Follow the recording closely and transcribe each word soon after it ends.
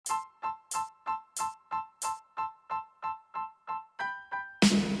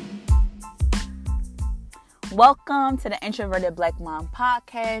Welcome to the Introverted Black Mom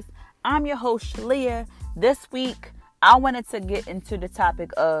Podcast. I'm your host, Shalia. This week, I wanted to get into the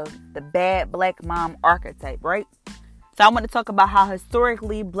topic of the Bad Black Mom Archetype, right? So I want to talk about how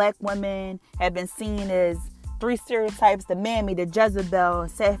historically Black women have been seen as three stereotypes: the Mammy, the Jezebel,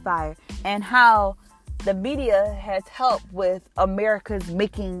 and Sapphire, and how the media has helped with America's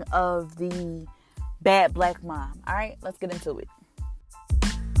making of the Bad Black Mom. All right, let's get into it.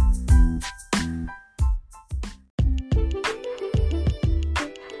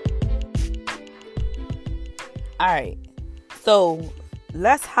 All right, so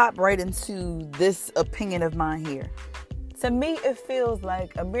let's hop right into this opinion of mine here. To me, it feels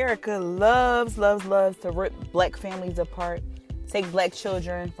like America loves to rip Black families apart, take Black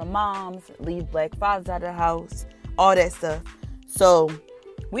children from moms, leave Black fathers out of the house, all that stuff. So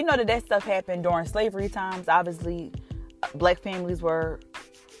we know that stuff happened during slavery times. Obviously, Black families were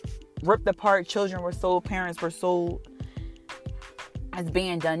ripped apart, children were sold, parents were sold. It's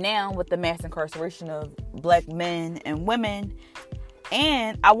being done now with the mass incarceration of Black men and women.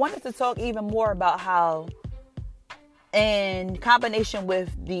 And I wanted to talk even more about how, in combination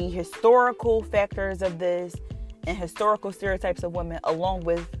with the historical factors of this and historical stereotypes of women, along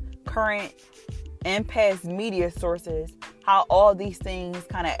with current and past media sources, how all these things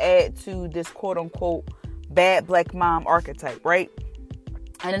kind of add to this quote-unquote bad Black mom archetype, right?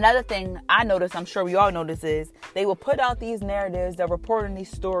 And another thing I noticed, I'm sure we all notice, is they will put out these narratives, they're reporting these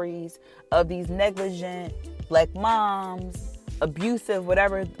stories of these negligent Black moms, abusive,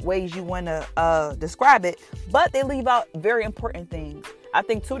 whatever ways you want to describe it, but they leave out very important things. I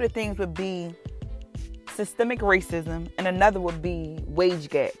think two of the things would be systemic racism, and another would be wage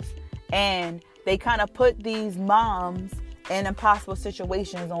gaps. And they kind of put these moms in impossible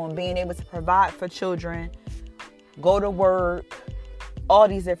situations on being able to provide for children, go to work, all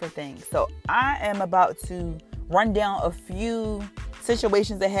these different things. So I am about to run down a few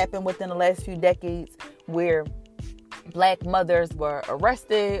situations that happened within the last few decades where Black mothers were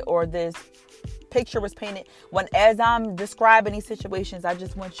arrested or this picture was painted. As I'm describing these situations, I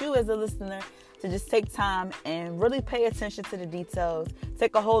just want you as a listener to just take time and really pay attention to the details.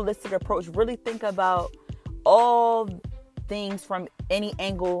 Take a holistic approach. Really think about all things from any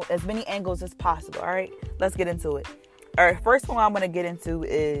angle, as many angles as possible. All right, let's get into it. All right, first one I'm going to get into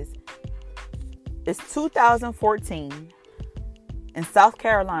is 2014 in South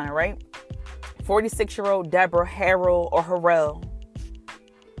Carolina, right? 46-year-old Deborah Harrell.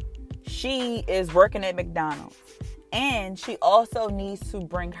 She is working at McDonald's, and she also needs to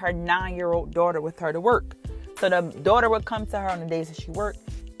bring her 9-year-old daughter with her to work. So the daughter would come to her on the days that she worked,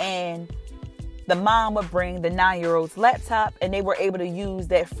 and the mom would bring the 9-year-old's laptop, and they were able to use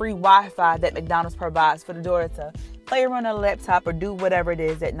that free Wi-Fi that McDonald's provides for the daughter to play around on the laptop or do whatever it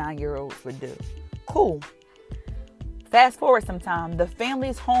is that 9-year-olds would do. Cool. Fast forward some time, the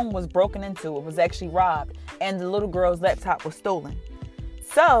family's home was broken into. It was actually robbed, and the little girl's laptop was stolen.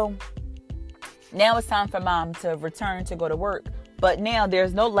 So now it's time for mom to return to go to work, but now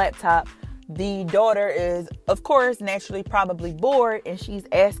there's no laptop. The daughter is, of course, naturally probably bored, and she's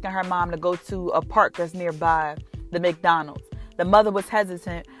asking her mom to go to a park that's nearby the McDonald's. The mother was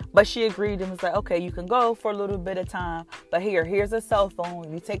hesitant, but she agreed and was like, okay, you can go for a little bit of time, but here's a cell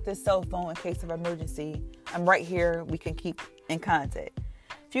phone. You take this cell phone in case of emergency. I'm right here. We can keep in contact.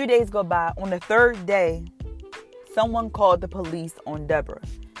 A few days go by. On the third day, someone called the police on Deborah.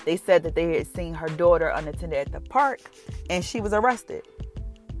 They said that they had seen her daughter unattended at the park, and she was arrested.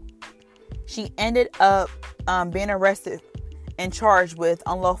 She ended up being arrested and charged with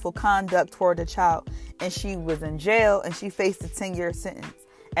unlawful conduct toward the child, and she was in jail, and she faced a 10-year sentence.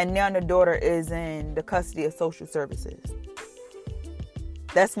 And now the daughter is in the custody of social services.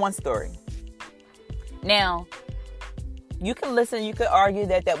 That's one story. Now, you can listen, you could argue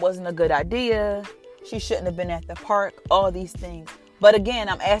that wasn't a good idea. She shouldn't have been at the park, all these things. But again,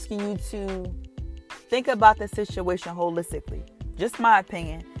 I'm asking you to think about the situation holistically. Just my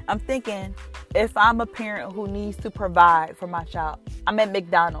opinion. I'm thinking, if I'm a parent who needs to provide for my child, I'm at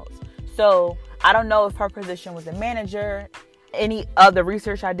McDonald's. So I don't know if her position was a manager. Any other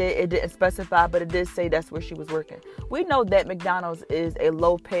research I did, it didn't specify, but it did say that's where she was working. We know that McDonald's is a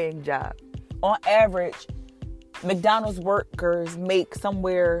low-paying job. On average, McDonald's workers make some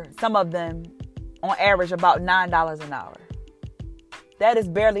of them, on average, about $9 an hour. That is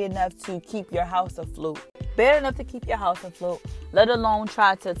barely enough to keep your house afloat. Barely enough to keep your house afloat, let alone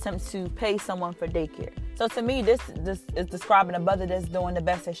try to attempt to pay someone for daycare. So to me, this is describing a mother that's doing the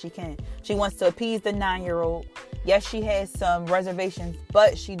best that she can. She wants to appease the 9-year-old. Yes, she has some reservations,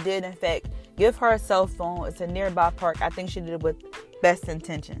 but she did, in fact, give her a cell phone. It's a nearby park. I think she did it with best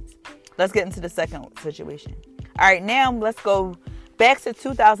intentions. Let's get into the second situation. All right, now let's go back to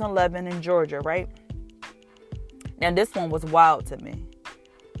 2011 in Georgia, right? Now, this one was wild to me.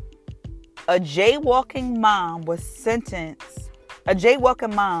 A jaywalking mom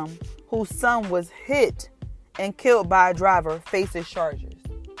whose son was hit and killed by a driver faces charges.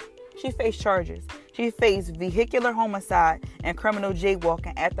 She faced charges. She faced vehicular homicide and criminal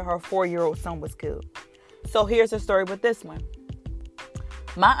jaywalking after her 4-year-old son was killed. So here's the story with this one.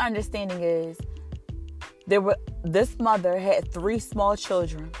 My understanding is this mother had 3 small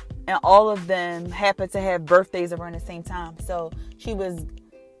children, and all of them happened to have birthdays around the same time. So she was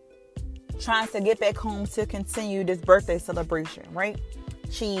trying to get back home to continue this birthday celebration, right?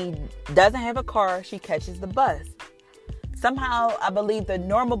 She doesn't have a car. She catches the bus. Somehow, I believe the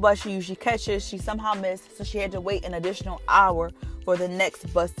normal bus she usually catches, she somehow missed, so she had to wait an additional hour for the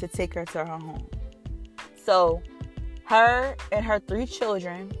next bus to take her to her home. So her and her 3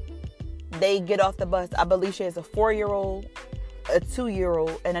 children, they get off the bus. I believe she has a 4-year-old, a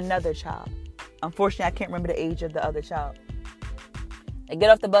 2-year-old, and another child. Unfortunately, I can't remember the age of the other child. They get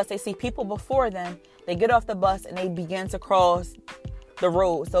off the bus. They see people before them. They get off the bus and they begin to cross the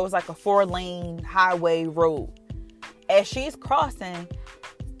road. So it's like a 4-lane highway road. As she's crossing,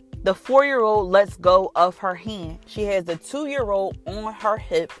 the 4-year-old lets go of her hand. She has the 2-year-old on her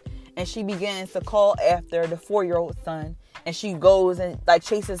hip, and she begins to call after the 4-year-old son. And she goes and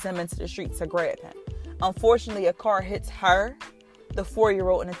chases him into the street to grab him. Unfortunately, a car hits her, the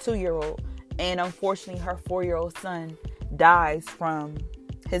 4-year-old, and the 2-year-old. And unfortunately, her 4-year-old son dies from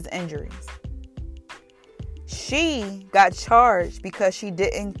his injuries. She got charged because she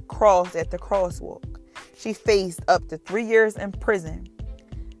didn't cross at the crosswalk. She faced up to 3 years in prison.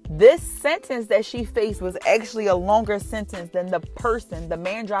 This sentence that she faced was actually a longer sentence than the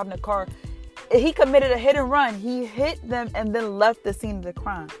man driving the car. He committed a hit and run. He hit them and then left the scene of the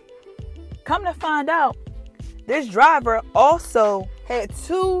crime. Come to find out, this driver also had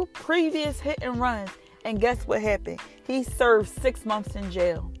 2 previous hit and runs. And guess what happened? He served 6 months in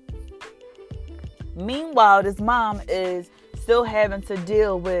jail. Meanwhile, this mom is still having to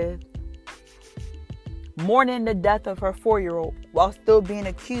deal with mourning the death of her 4-year-old while still being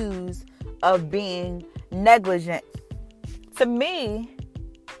accused of being negligent. To me,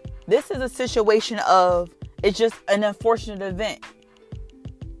 this is a situation of, it's just an unfortunate event.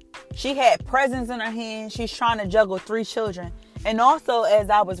 She had presents in her hand. She's trying to juggle 3 children. And also, as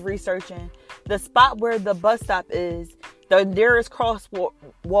I was researching, the spot where the bus stop is, the nearest crosswalk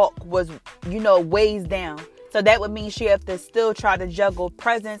was, ways down. So that would mean she have to still try to juggle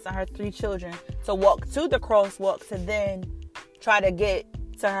presents and her 3 children to walk to the crosswalk to then try to get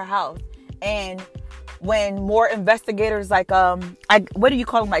to her house. And when more investigators, what do you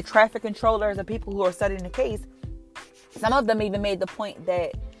call them, traffic controllers or people who are studying the case, some of them even made the point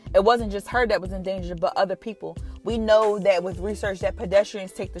that it wasn't just her that was in danger, but other people. We know that with research that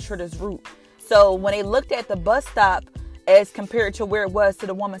pedestrians take the shortest route. So when they looked at the bus stop as compared to where it was to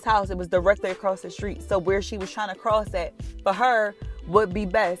the woman's house, it was directly across the street. So where she was trying to cross at for her would be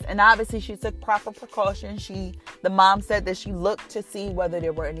best. And obviously she took proper precautions. The mom said that she looked to see whether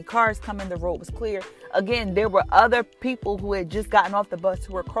there were any cars coming. The road was clear. Again, there were other people who had just gotten off the bus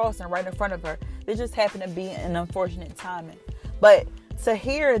who were crossing right in front of her. They just happened to be an unfortunate timing. But to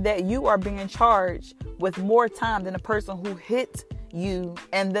hear that you are being charged with more time than a person who hit you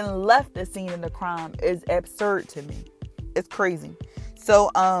and then left the scene of the crime is absurd to me. It's crazy.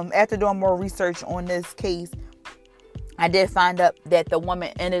 So after doing more research on this case, I did find out that the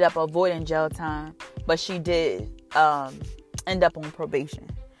woman ended up avoiding jail time, but she did end up on probation.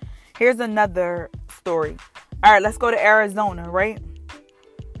 Here's another story. All right, let's go to Arizona, right?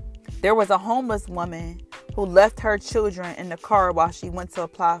 There was a homeless woman who left her children in the car while she went to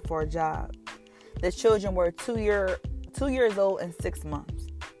apply for a job. The children were 2 years old and 6 months.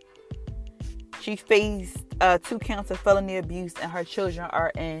 She faced 2 counts of felony abuse, and her children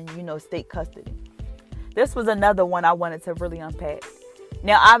are in, state custody. This was another one I wanted to really unpack.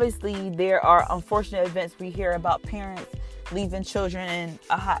 Now, obviously, there are unfortunate events we hear about parents leaving children in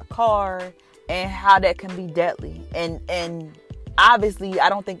a hot car and how that can be deadly. And obviously, I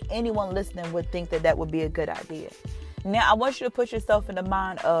don't think anyone listening would think that would be a good idea. Now, I want you to put yourself in the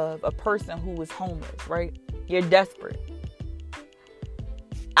mind of a person who is homeless, right? You're desperate.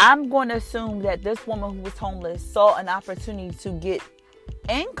 I'm going to assume that this woman who was homeless saw an opportunity to get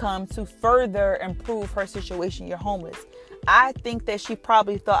income to further improve her situation. You're homeless. I think that she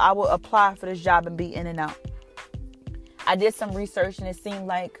probably thought, I will apply for this job and be in and out. I did some research and it seemed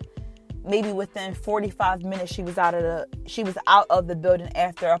like maybe within 45 minutes she was out of the building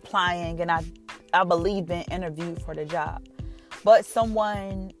after applying, and I believe been interviewed for the job. But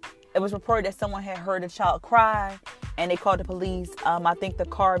someone It was reported that someone had heard a child cry, and they called the police. I think the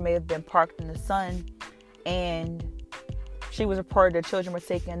car may have been parked in the sun, and she was reported the children were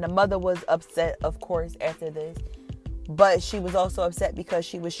taken. The mother was upset, of course, after this, but she was also upset because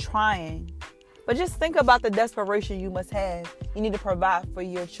she was trying. But just think about the desperation you must have. You need to provide for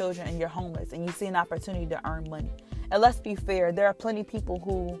your children and you're homeless, and you see an opportunity to earn money. And let's be fair, there are plenty of people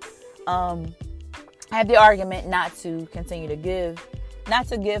who have the argument not to continue to give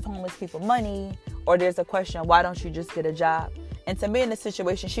homeless people money, or there's a question, why don't you just get a job? And to me, in this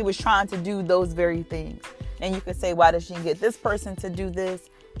situation, she was trying to do those very things. And you could say, why does she get this person to do this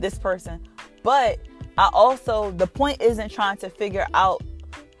person? But the point isn't trying to figure out,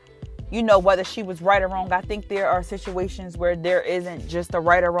 whether she was right or wrong. I think there are situations where there isn't just a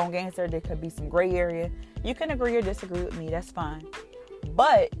right or wrong answer. There could be some gray area. You can agree or disagree with me. That's fine.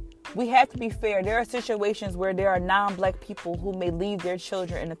 But we have to be fair. There are situations where there are non-black people who may leave their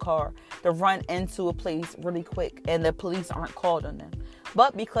children in the car to run into a place really quick, and the police aren't called on them.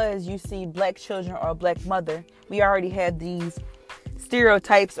 But because you see black children or a black mother, we already have these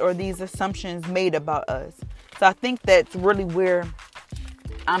stereotypes or these assumptions made about us. So I think that's really where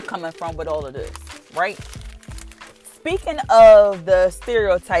I'm coming from with all of this, right? Speaking of the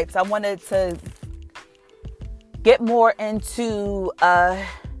stereotypes, I wanted to get more into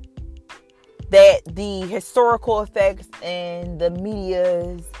that the historical effects and the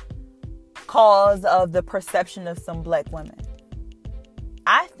media's cause of the perception of some black women.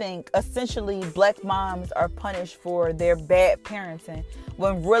 I think essentially black moms are punished for their bad parenting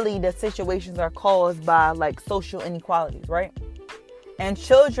when really the situations are caused by social inequalities, right? And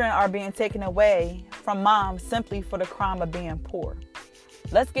children are being taken away from moms simply for the crime of being poor.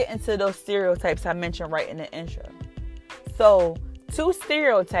 Let's get into those stereotypes I mentioned right in the intro. So, 2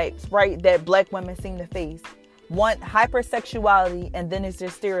 stereotypes, right, that black women seem to face. One, hypersexuality, and then it's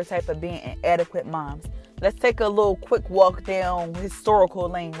this stereotype of being inadequate moms. Let's take a little quick walk down historical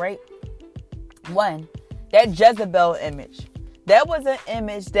lane, right? 1, that Jezebel image. That was an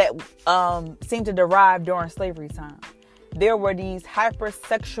image that seemed to derive during slavery time. There were these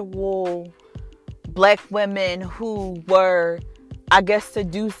hypersexual black women who were, I guess,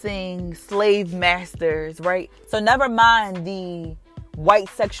 seducing slave masters, right? So never mind the white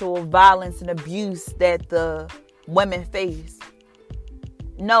sexual violence and abuse that the women face.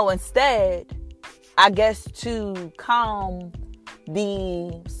 No, instead, I guess to calm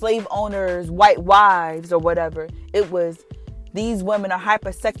the slave owners' white wives or whatever, it was, these women are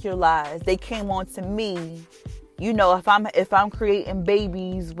hypersexualized. They came on to me. If I'm creating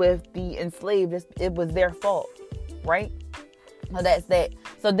babies with the enslaved, it was their fault, right? So that's that.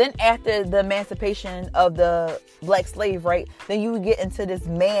 So then after the emancipation of the black slave, right, then you would get into this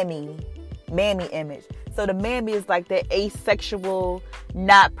mammy image. So the mammy is like that asexual,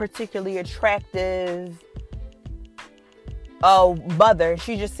 not particularly attractive mother.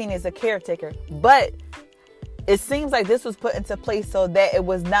 She's just seen as a caretaker. But it seems like this was put into place so that it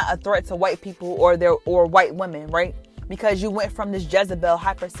was not a threat to white people or white women, right? Because you went from this Jezebel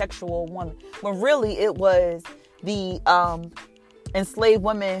hypersexual woman when really it was the enslaved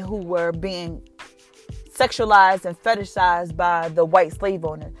women who were being sexualized and fetishized by the white slave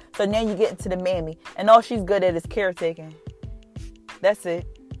owner. So now you get into the mammy, and all she's good at is caretaking. That's it.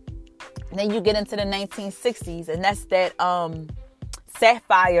 And then you get into the 1960s, and that's that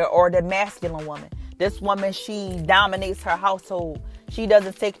sapphire or the masculine woman. This woman, she dominates her household. She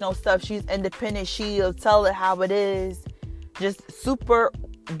doesn't take no stuff. She's independent. She'll tell it how it is. Just super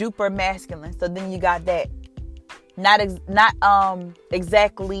duper masculine. So then you got that. Not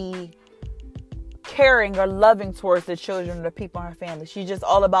exactly caring or loving towards the children or the people in her family. She's just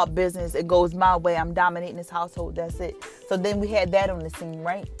all about business. It goes my way. I'm dominating this household. That's it. So then we had that on the scene,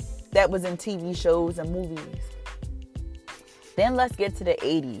 right? That was in TV shows and movies. Then let's get to the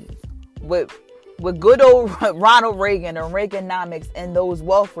 80s with good old Ronald Reagan and Reaganomics and those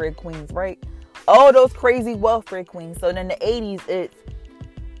welfare queens, right? All those crazy welfare queens. So then the 80s, it's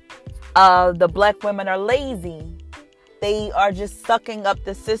the black women are lazy. They are just sucking up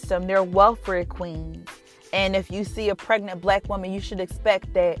the system. They're welfare queens. And if you see a pregnant black woman, you should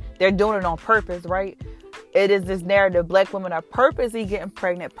expect that they're doing it on purpose, right? It is this narrative. Black women are purposely getting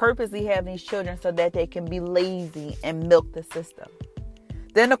pregnant, purposely having these children so that they can be lazy and milk the system.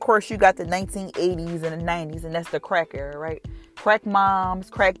 Then, of course, you got the 1980s and the 90s, and that's the crack era, right? Crack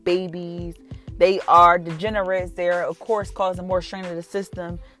moms, crack babies. They are degenerates. They're, of course, causing more strain to the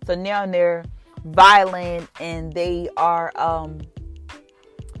system. So now they're violent, and they are,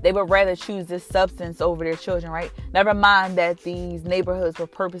 they would rather choose this substance over their children, right? Never mind that these neighborhoods were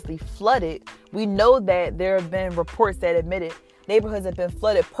purposely flooded. We know that there have been reports that admitted neighborhoods have been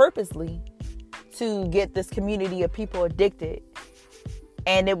flooded purposely to get this community of people addicted.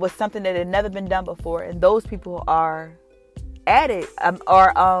 And it was something that had never been done before. And those people are addicts,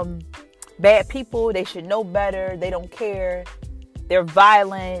 are bad people. They should know better. They don't care. They're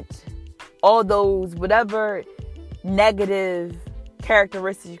violent. All those, whatever negative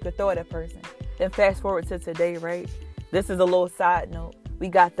characteristics you could throw at a person. Then fast forward to today, right? This is a little side note. We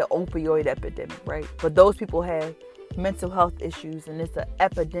got the opioid epidemic, right? But those people have mental health issues, and it's an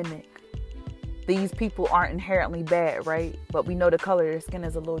epidemic. These people aren't inherently bad, right? But we know the color of their skin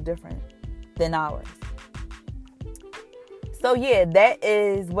is a little different than ours. So yeah, that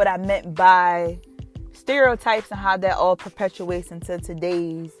is what I meant by stereotypes and how that all perpetuates into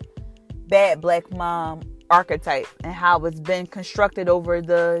today's bad black mom archetype and how it's been constructed over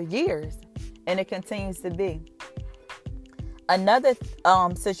the years, and it continues to be. Another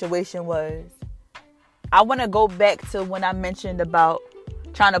situation was, I want to go back to when I mentioned about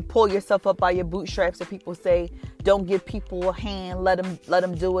trying to pull yourself up by your bootstraps, and people say, don't give people a hand, let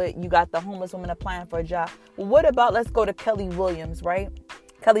them do it. You got the homeless woman applying for a job. Well, what about, let's go to Kelly Williams, right?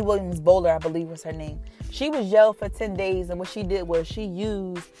 Kelly Williams Bowler, I believe was her name. She was jailed for 10 days, and what she did was she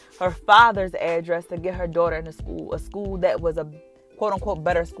used her father's address to get her daughter into school, a school that was a quote-unquote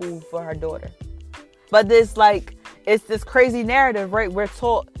better school for her daughter. But it's this crazy narrative, right? We're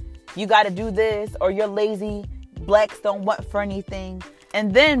taught you got to do this, or you're lazy, blacks don't want for anything.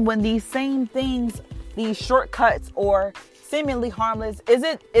 And then when these same things, these shortcuts or seemingly harmless, is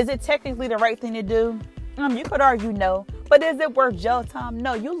it technically the right thing to do? You could argue no, but is it worth jail time?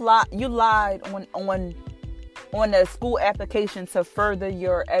 No, you lied on the school application to further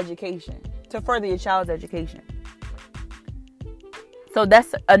your education, to further your child's education. So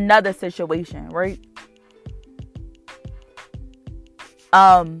that's another situation, right?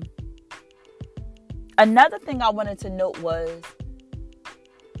 Another thing I wanted to note was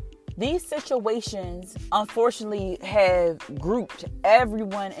these situations, unfortunately, have grouped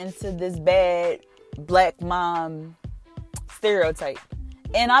everyone into this bad black mom stereotype.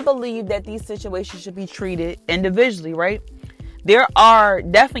 And I believe that these situations should be treated individually, right? There are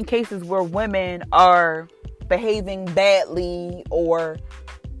definitely cases where women are behaving badly or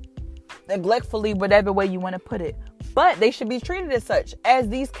neglectfully, whatever way you want to put it. But they should be treated as such. As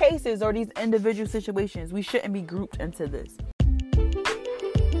these cases or these individual situations, we shouldn't be grouped into this.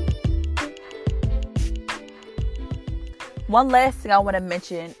 One last thing I want to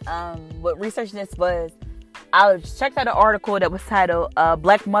mention, what researching this was, I checked out an article that was titled,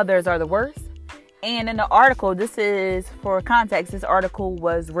 Black Mothers Are the Worst. And in the article, this is for context, this article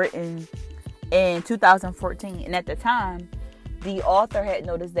was written in 2014. And at the time, the author had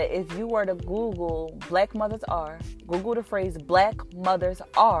noticed that if you were to Google Black Mothers Are, Google the phrase Black Mothers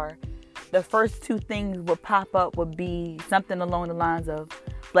Are, the first two things would pop up would be something along the lines of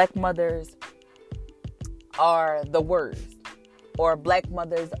Black mothers are the worst, or Black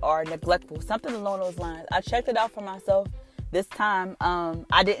mothers are neglectful, something along those lines. I checked it out for myself this time.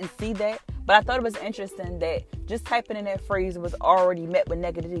 I didn't see that, but I thought it was interesting that just typing in that phrase was already met with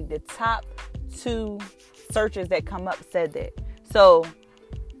negativity. The top two searches that come up said that. So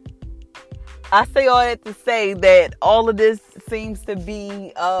I say all that to say that all of this seems to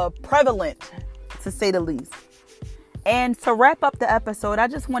be prevalent, to say the least. And to wrap up the episode, I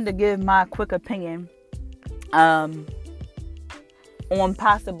just wanted to give my quick opinion on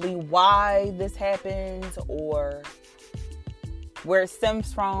possibly why this happens or where it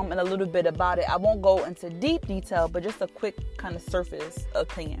stems from and a little bit about it. I won't go into deep detail, but just a quick kind of surface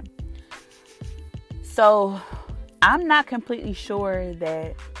opinion. So I'm not completely sure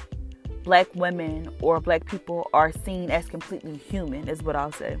that black women or black people are seen as completely human, is what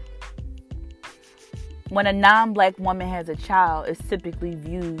I'll say. When a non-black woman has a child, it's typically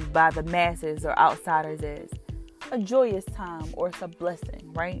viewed by the masses or outsiders as a joyous time or it's a blessing,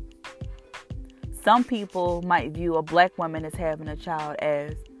 right? Some people might view a black woman as having a child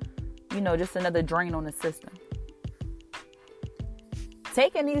as, just another drain on the system.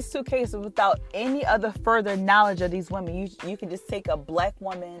 Taking these two cases without any other further knowledge of these women, you can just take a black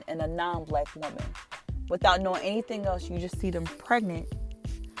woman and a non-black woman. Without knowing anything else, you just see them pregnant.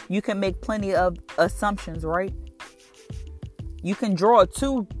 You can make plenty of assumptions, right? You can draw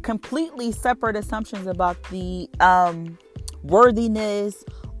two completely separate assumptions about the worthiness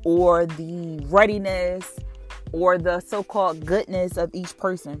or the readiness or the so-called goodness of each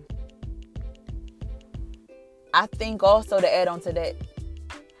person. I think also to add on to that,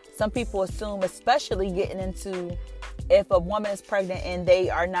 some people assume, especially getting into if a woman is pregnant and they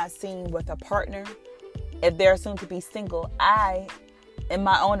are not seen with a partner, if they're assumed to be single. I, in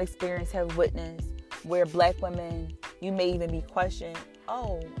my own experience, have witnessed where black women you may even be questioned,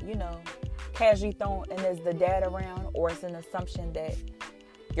 oh, casually thrown, and is the dad around? Or it's an assumption that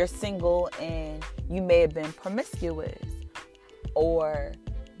you're single and you may have been promiscuous, or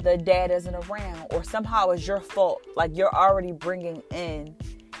the dad isn't around, or somehow it's your fault. Like, you're already bringing in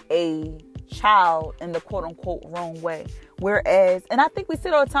a child in the quote-unquote wrong way. Whereas, and I think we see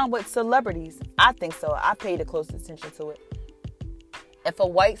it all the time with celebrities. I think so. I pay the closest attention to it. If a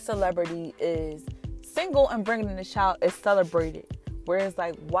white celebrity is single and bringing in a child, it's celebrated. Whereas,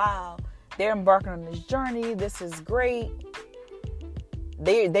 like, wow, they're embarking on this journey. This is great.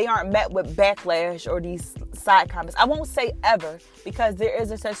 They aren't met with backlash or these side comments. I won't say ever, because there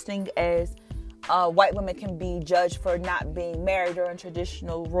is a such thing as white women can be judged for not being married or in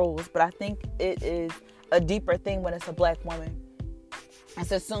traditional roles. But I think it is a deeper thing when it's a black woman.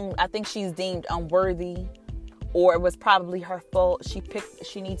 It's assumed, I think she's deemed unworthy, or it was probably her fault.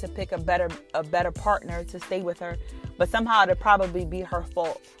 She needs to pick a better partner to stay with her. But somehow it'd probably be her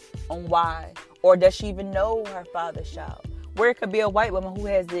fault on why. Or does she even know her father's child? Where it could be a white woman who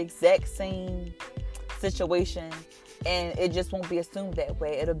has the exact same situation, and it just won't be assumed that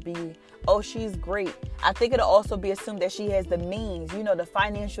way. It'll be, oh, she's great. I think it'll also be assumed that she has the means, the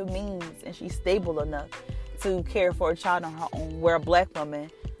financial means, and she's stable enough to care for a child on her own. Where a black woman,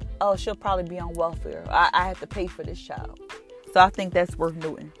 oh, she'll probably be on welfare. I have to pay for this child. So I think that's worth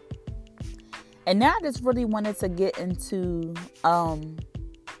noting. And now I just really wanted to get into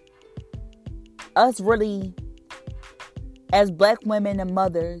us really, as black women and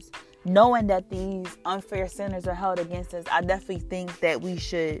mothers, knowing that these unfair centers are held against us. I definitely think that we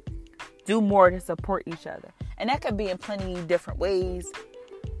should do more to support each other. And that could be in plenty of different ways.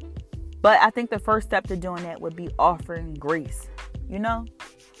 But I think the first step to doing that would be offering grace.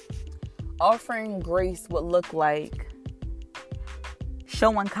 Offering grace would look like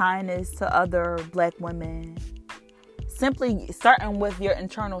showing kindness to other black women. Simply starting with your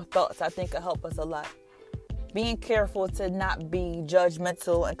internal thoughts, I think, will help us a lot. Being careful to not be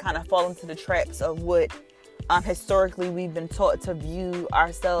judgmental and kind of fall into the traps of what historically we've been taught to view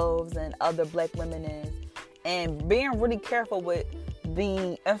ourselves and other black women as. And being really careful with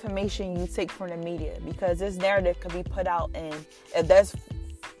the information you take from the media, because this narrative can be put out, and if that's,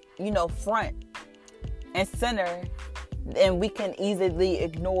 front and center, then we can easily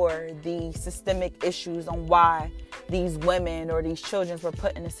ignore the systemic issues on why these women or these children were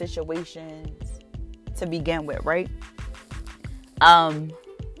put in the situations to begin with, right? And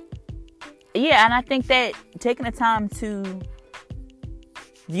I think that taking the time to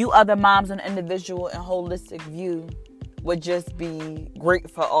view other moms on an individual and holistic view would just be great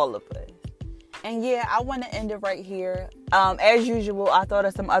for all of us. And I want to end it right here. As usual, I thought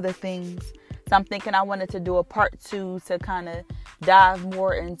of some other things. So I'm thinking I wanted to do a part 2 to kind of dive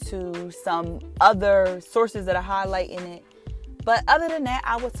more into some other sources that are highlighting it. But other than that,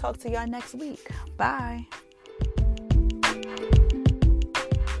 I will talk to y'all next week. Bye.